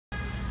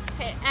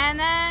Okay, and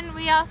then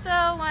we also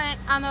went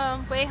on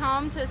the way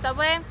home to the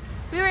subway.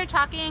 We were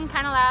talking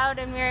kind of loud,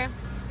 and we were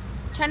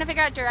trying to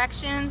figure out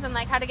directions and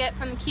like how to get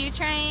from the Q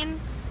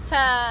train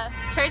to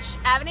Church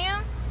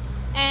Avenue.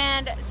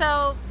 And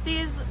so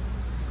this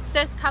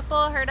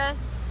couple heard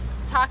us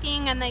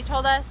talking, and they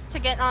told us to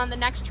get on the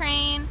next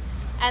train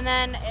and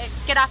then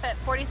get off at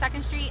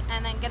 42nd Street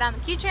and then get on the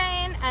Q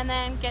train and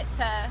then get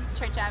to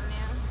Church Avenue.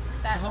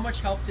 How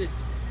much help did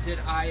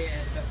I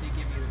and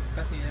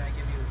Bethany and I give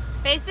you?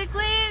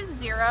 Basically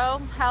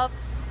 0 help.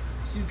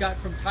 So you got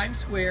from Times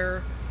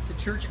Square to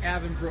Church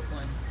Ave in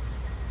Brooklyn.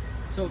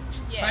 So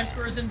Times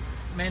Square is in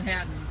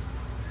Manhattan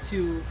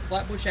to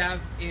Flatbush Ave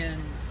in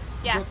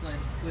Brooklyn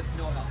with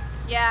no help.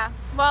 Yeah.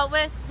 Well,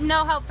 with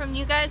no help from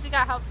you guys, we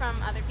got help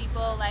from other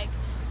people, like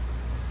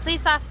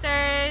police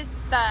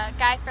officers, the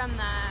guy from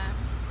the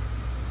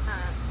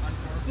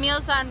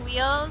Meals on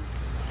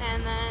Wheels,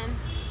 and then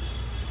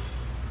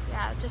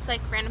just like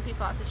random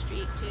people off the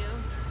street too.